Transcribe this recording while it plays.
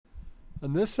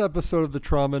In this episode of the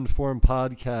Trauma Informed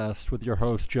Podcast with your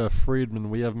host Jeff Friedman,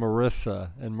 we have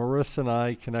Marissa, and Marissa and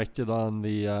I connected on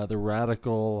the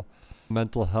radical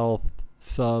mental health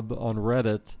sub on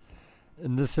Reddit.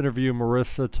 In this interview,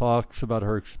 Marissa talks about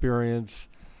her experience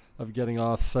of getting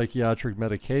off psychiatric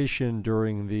medication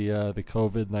during the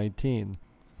COVID-19.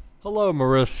 Hello,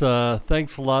 Marissa.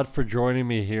 Thanks a lot for joining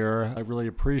me here. I really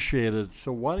appreciate it.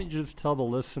 So why don't you just tell the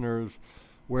listeners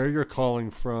where you're calling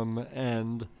from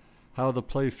and how the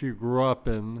place you grew up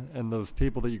in and those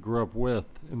people that you grew up with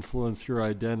influenced your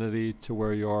identity to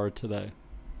where you are today.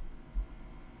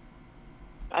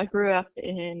 I grew up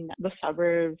in the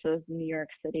suburbs of New York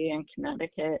City and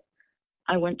Connecticut.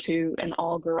 I went to an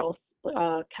all-girls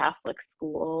Catholic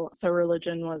school, so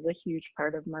religion was a huge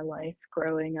part of my life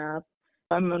growing up.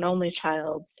 I'm an only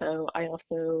child, so I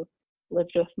also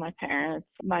lived with my parents.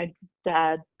 My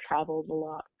dad traveled a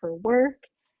lot for work.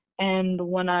 And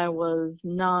when I was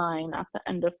 9, at the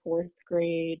end of 4th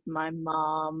grade, my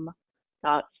mom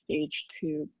got stage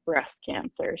 2 breast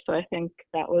cancer. So I think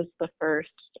that was the first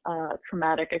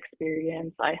traumatic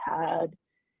experience I had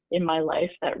in my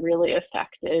life that really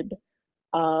affected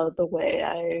the way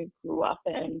I grew up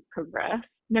and progressed.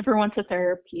 Never went to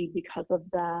therapy because of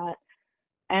that.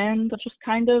 And just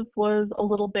kind of was a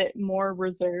little bit more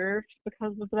reserved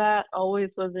because of that. Always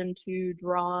was into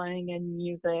drawing and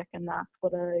music, and that's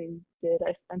what I did.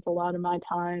 I spent a lot of my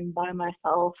time by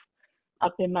myself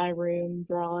up in my room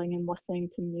drawing and listening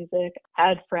to music.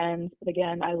 Had friends, but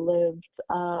again, I lived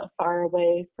far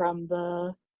away from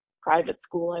the private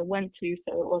school I went to,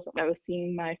 so it wasn't I was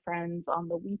seeing my friends on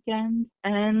the weekend.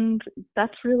 And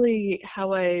that's really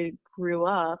how I grew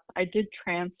up. I did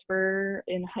transfer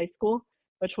in high school,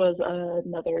 which was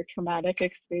another traumatic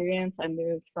experience. I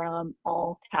moved from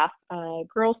all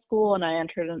girls school and I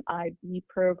entered an IB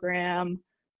program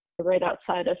right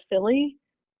outside of Philly.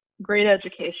 Great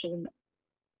education.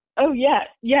 Oh yeah,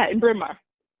 in Bryn Mawr.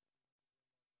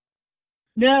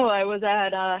 No, I was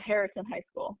at Harrison High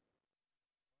School.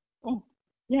 Oh,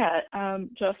 yeah.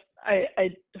 I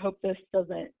hope this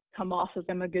doesn't come off as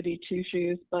I'm a goody two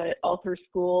shoes, but all through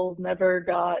school, never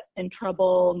got in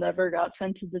trouble, never got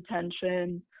sent to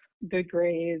detention, good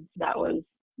grades. That was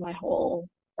my whole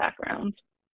background.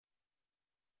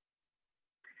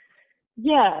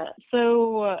 Yeah,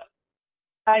 so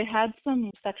I had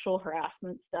some sexual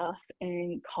harassment stuff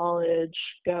in college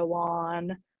go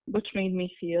on, which made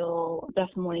me feel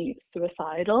definitely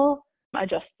suicidal. I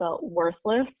just felt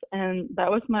worthless. And that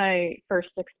was my first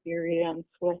experience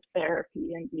with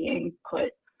therapy and being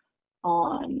put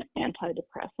on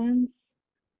antidepressants.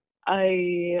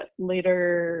 I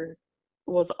later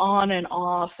was on and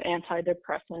off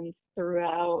antidepressants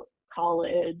throughout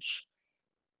college.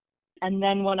 And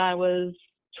then when I was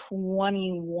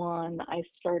 21, I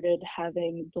started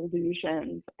having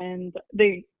delusions, and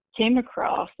they came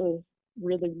across as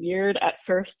really weird. At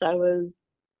first, I was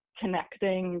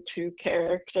connecting to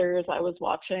characters I was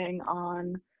watching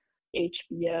on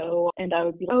HBO, and I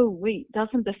would be like, oh wait,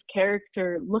 doesn't this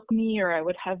character look me? Or I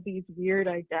would have these weird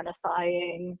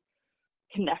identifying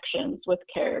connections with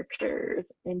characters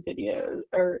in videos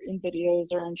or in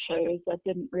shows that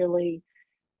didn't really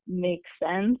make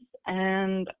sense.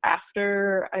 And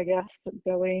after, I guess,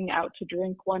 going out to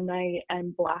drink one night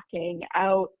and blacking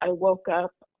out, I woke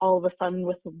up all of a sudden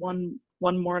with one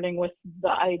morning with the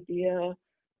idea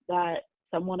that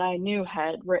someone I knew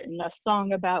had written a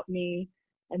song about me,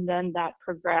 and then that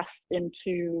progressed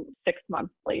into 6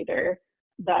 months later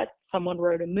that someone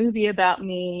wrote a movie about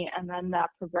me, and then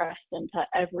that progressed into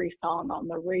every song on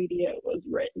the radio was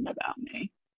written about me.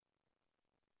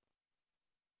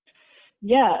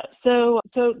 Yeah, so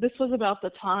this was about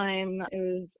the time, it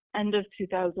was end of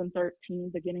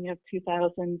 2013, beginning of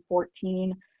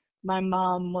 2014, my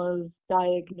mom was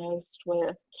diagnosed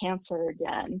with cancer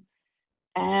again.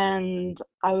 And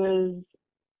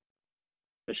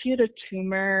she had a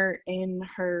tumor in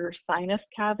her sinus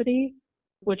cavity,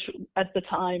 which at the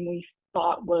time we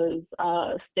thought was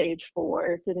stage 4.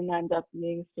 It didn't end up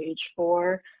being stage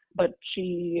 4, but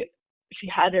she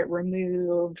had it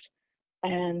removed,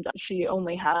 and she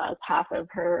only has half of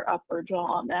her upper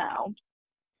jaw now.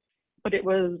 But it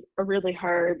was a really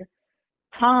hard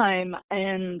time,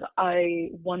 and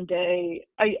one day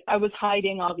I was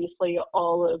hiding obviously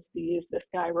all of these. This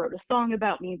guy wrote a song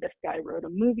about me, this guy wrote a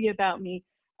movie about me.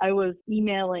 I was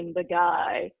emailing the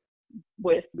guy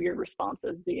with weird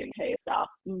responses being, hey, stop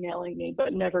emailing me,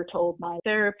 but never told my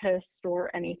therapist or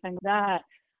anything like that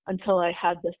until I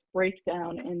had this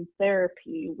breakdown in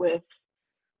therapy with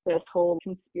this whole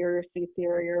conspiracy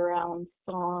theory around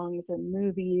songs and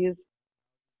movies.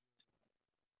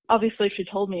 obviously she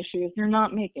told me, you're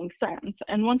not making sense.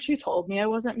 And once she told me I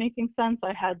wasn't making sense,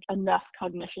 I had enough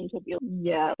cognition to be like,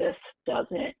 yeah, this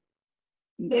doesn't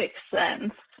make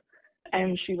sense.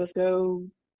 And she was go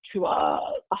to a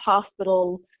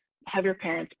hospital, have your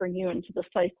parents bring you into the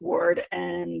psych ward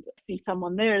and see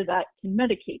someone there that can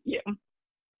medicate you.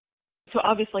 So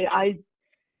obviously I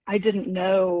didn't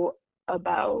know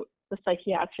about the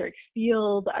psychiatric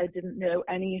field. I didn't know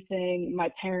anything. My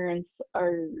parents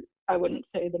are, I wouldn't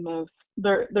say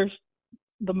they're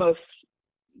the most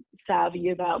savvy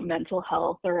about mental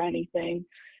health or anything.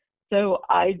 So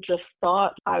I just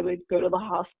thought I would go to the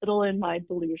hospital and my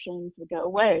delusions would go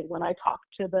away. When I talked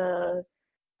to the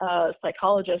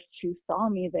psychologist who saw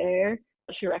me there,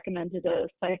 she recommended a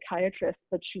psychiatrist,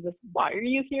 but she was, why are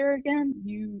you here again?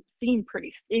 You seem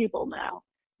pretty stable now.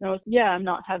 And I was, yeah, I'm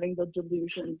not having the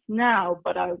delusions now,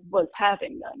 but I was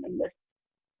having them, and this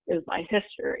is my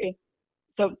history.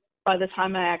 So by the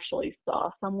time I actually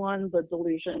saw someone, the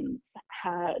delusions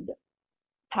had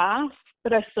passed,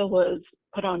 but I still was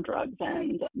put on drugs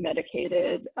and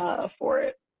medicated for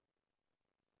it.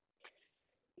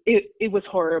 It was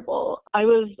horrible.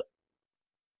 I've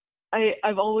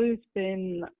always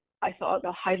been, I thought,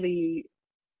 a highly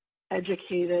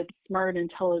educated, smart,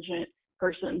 intelligent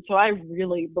person. So I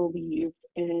really believed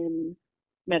in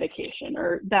medication,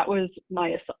 or that was my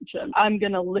assumption. I'm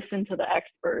going to listen to the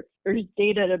experts. There's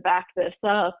data to back this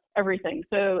up, everything.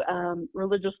 So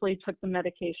religiously took the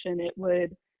medication. It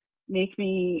would make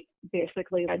me,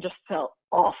 basically, I just felt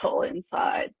awful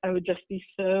inside. I would just be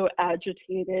so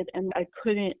agitated, and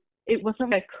it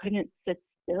wasn't like I couldn't sit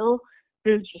still.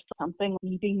 It was just something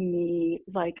eating me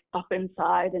like up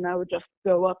inside, and I would just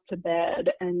go up to bed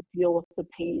and deal with the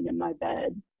pain in my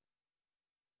bed.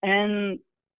 And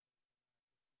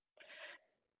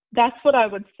that's what I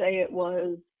would say it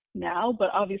was now, but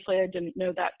obviously I didn't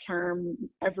know that term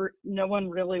ever. No one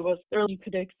really was there. You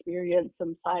could experience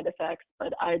some side effects,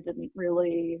 but I didn't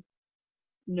really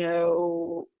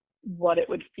know what it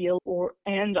would feel or,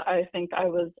 and I think I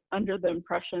was under the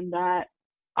impression that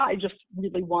I just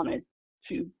really wanted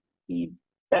to be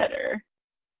better.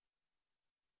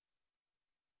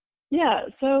 Yeah,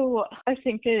 so I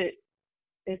think it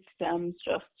stems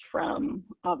just from,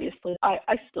 obviously,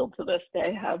 I still to this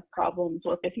day have problems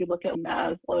with, if you look at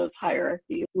Maslow's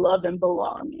hierarchy, love and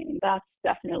belonging. That's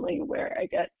definitely where I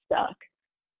get stuck.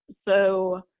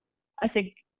 So I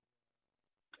think,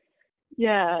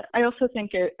 yeah, I also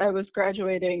think I was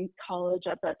graduating college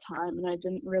at that time and I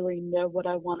didn't really know what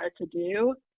I wanted to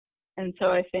do. And so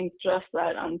I think just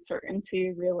that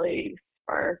uncertainty really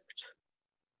sparked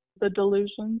the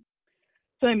delusion.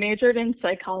 So I majored in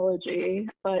psychology,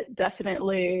 but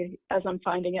definitely, as I'm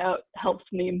finding out, helps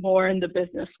me more in the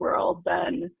business world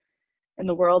than in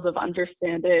the world of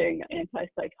understanding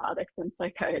antipsychotics and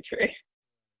psychiatry.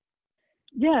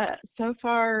 Yeah, so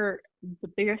far, the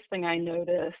biggest thing I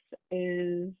noticed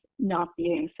is not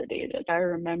being sedated. I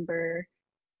remember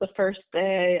the first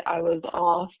day I was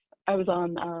on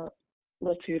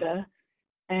Latuda.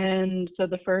 And so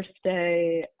the first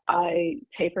day I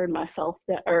tapered myself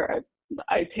down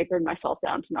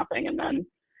to nothing. And then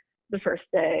the first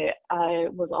day I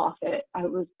was off it, I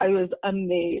was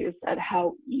amazed at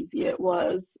how easy it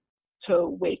was to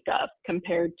wake up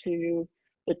compared to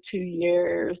the 2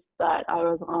 years that I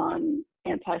was on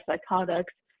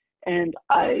antipsychotics. And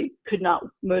I could not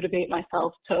motivate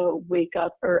myself to wake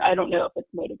up, or I don't know if it's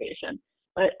motivation,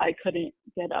 but I couldn't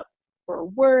get up for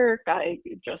work. I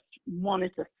just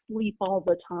wanted to sleep all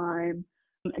the time.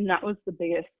 And that was the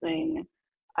biggest thing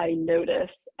I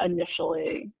noticed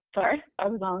initially. Sorry, I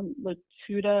was on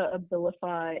Latuda,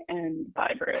 Abilify, and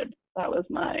Vibrid. That was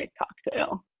my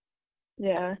cocktail.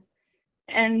 Yeah.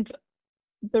 And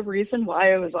the reason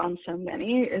why I was on so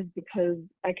many is because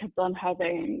I kept on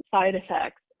having side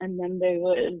effects, and then they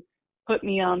would put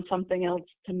me on something else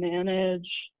to manage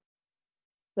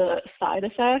the side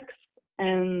effects.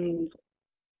 And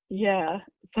yeah,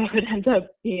 so it ended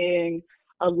up being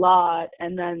a lot.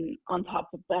 And then on top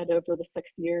of that, over the 6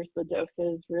 years, the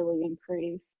doses really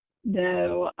increased.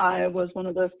 No, I was one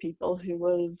of those people who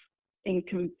was in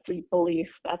complete belief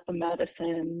that the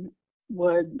medicine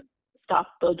would stop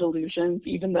the delusions,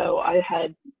 even though I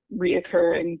had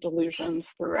reoccurring delusions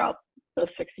throughout the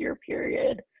 6-year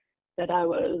period that I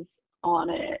was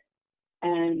on it.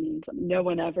 And no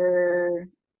one ever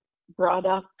brought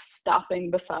up stopping,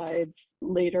 besides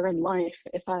later in life.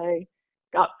 If I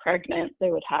got pregnant, they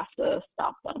would have to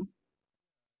stop them.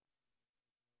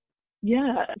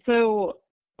 Yeah, so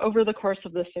over the course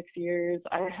of the 6 years,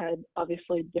 I had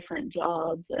obviously different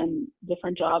jobs, and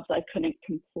different jobs I couldn't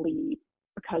complete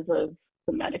because of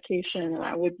the medication, and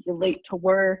I would be late to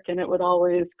work, and it would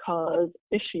always cause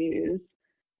issues.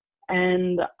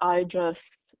 And I just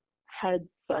had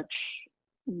such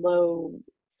low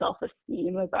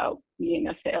self-esteem about being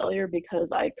a failure because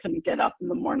I couldn't get up in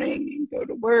the morning and go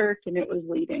to work, and it was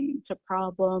leading to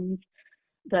problems,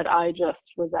 that I just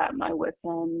was at my wit's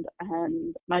end.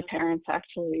 And my parents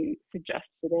actually suggested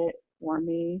it for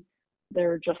me. They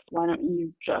were just, why don't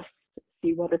you just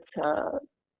see what it's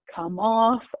come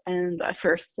off? And at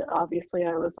first, obviously,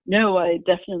 I was, no, I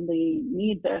definitely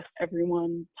need this.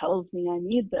 Everyone tells me I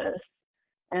need this.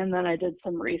 And then I did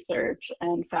some research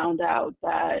and found out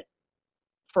that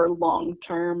for long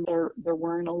term, there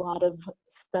weren't a lot of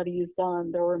studies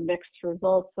done. There were mixed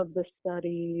results of the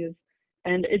studies.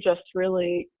 And it just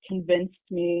really convinced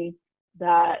me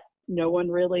that no one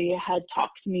really had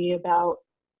talked to me about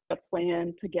a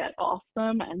plan to get off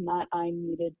them, and that I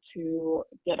needed to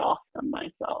get off them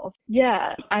myself.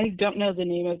 Yeah, I don't know the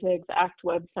name of the exact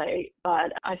website,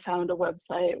 but I found a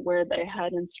website where they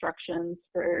had instructions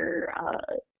for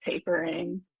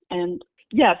tapering. And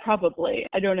yeah, probably.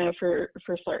 I don't know for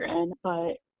certain,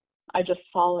 but I just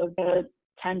followed the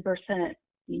 10%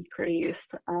 decrease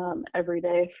every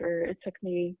day for, it took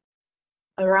me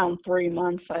around 3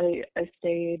 months. I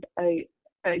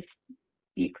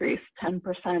decreased 10%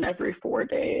 every 4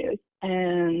 days.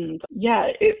 And yeah,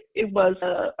 it was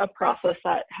a process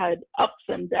that had ups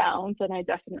and downs, and I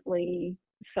definitely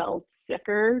felt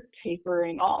sicker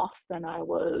tapering off than I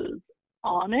was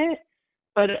on it.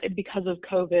 But because of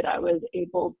COVID, I was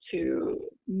able to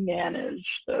manage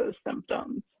those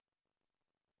symptoms.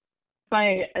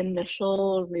 My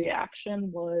initial reaction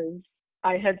was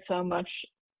I had so much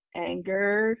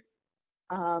anger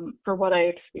for what I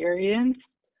experienced,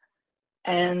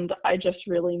 and I just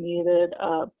really needed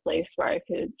a place where I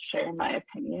could share my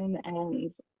opinion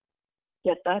and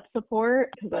get that support,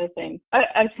 because I think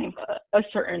a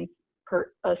certain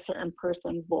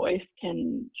person's voice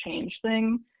can change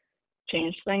things.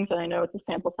 And I know it's a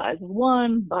sample size of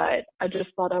one, but I just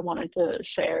thought I wanted to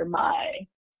share my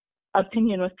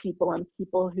opinion with people, and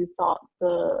people who thought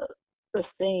the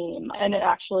same. And it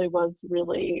actually was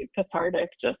really cathartic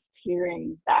just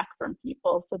hearing back from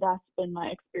people. So that's been my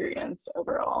experience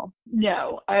overall.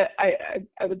 No, I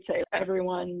would say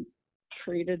everyone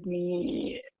treated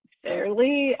me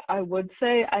fairly. I would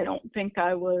say I don't think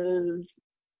I was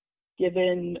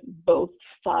given both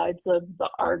sides of the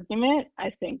argument. I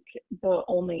think the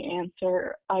only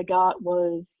answer I got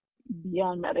was be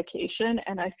on medication,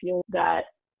 and I feel that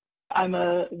I'm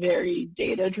a very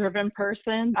data-driven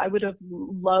person. I would have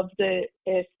loved it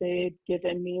if they'd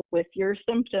given me, with your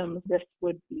symptoms, this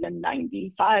would be a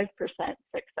 95%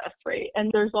 success rate.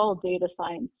 And there's all data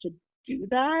science to do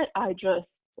that. I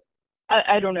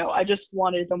don't know. I just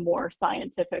wanted a more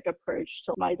scientific approach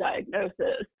to my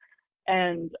diagnosis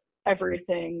and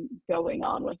everything going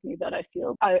on with me that I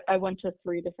feel. I went to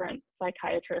 3 different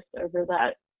psychiatrists over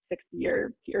that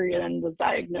 6-year period and was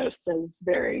diagnosed as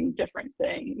varying different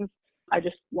things. I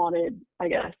just wanted, I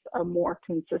guess, a more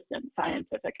consistent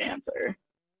scientific answer.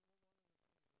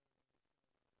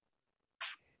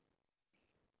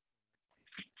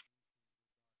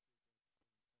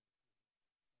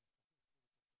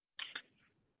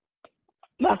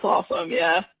 That's awesome.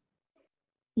 Yeah.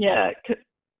 Yeah.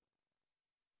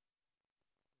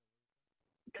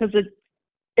 Because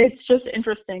it's just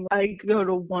interesting. I go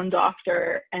to one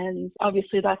doctor, and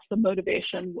obviously that's the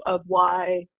motivation of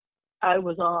why I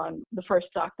was on. The first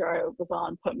doctor I was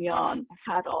on put me on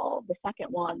Hadol. The second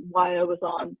one, why I was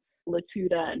on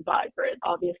Latuda and Vibrant.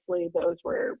 Obviously, those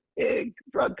were big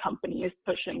drug companies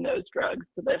pushing those drugs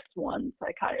to this one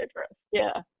psychiatrist.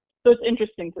 Yeah. So it's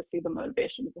interesting to see the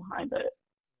motivation behind it.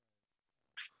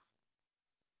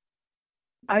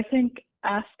 I think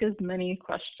ask as many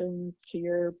questions to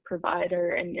your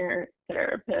provider and your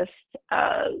therapist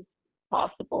as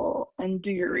possible, and do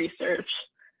your research.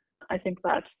 I think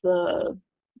that's the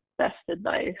best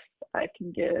advice I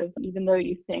can give. Even though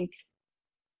you think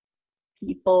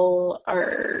people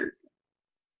are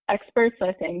experts,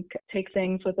 I think take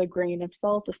things with a grain of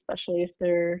salt, especially if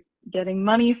they're getting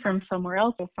money from somewhere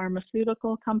else, a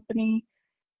pharmaceutical company,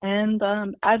 and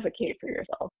advocate for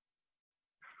yourself.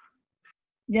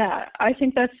 Yeah, I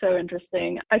think that's so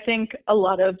interesting. I think a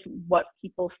lot of what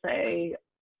people say,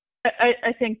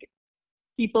 I think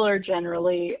people are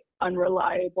generally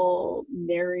unreliable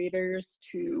narrators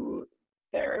to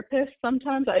therapists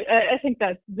sometimes. I think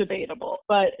that's debatable,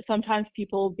 but sometimes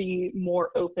people will be more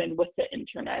open with the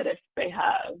internet if they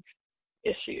have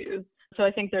issues. So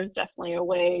I think there's definitely a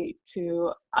way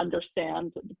to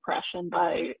understand depression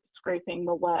by scraping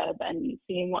the web and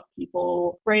seeing what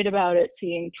people write about it,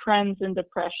 seeing trends in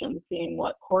depression, seeing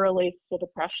what correlates to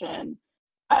depression.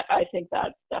 I think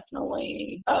that's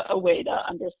definitely a way to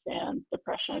understand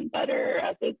depression better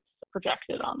as it's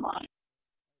projected online.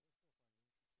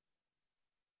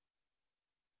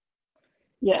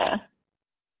 Yeah.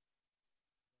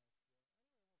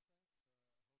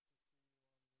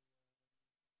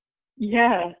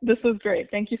 Yeah, this was great.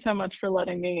 Thank you so much for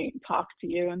letting me talk to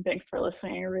you, and thanks for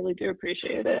listening. I really do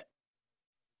appreciate it.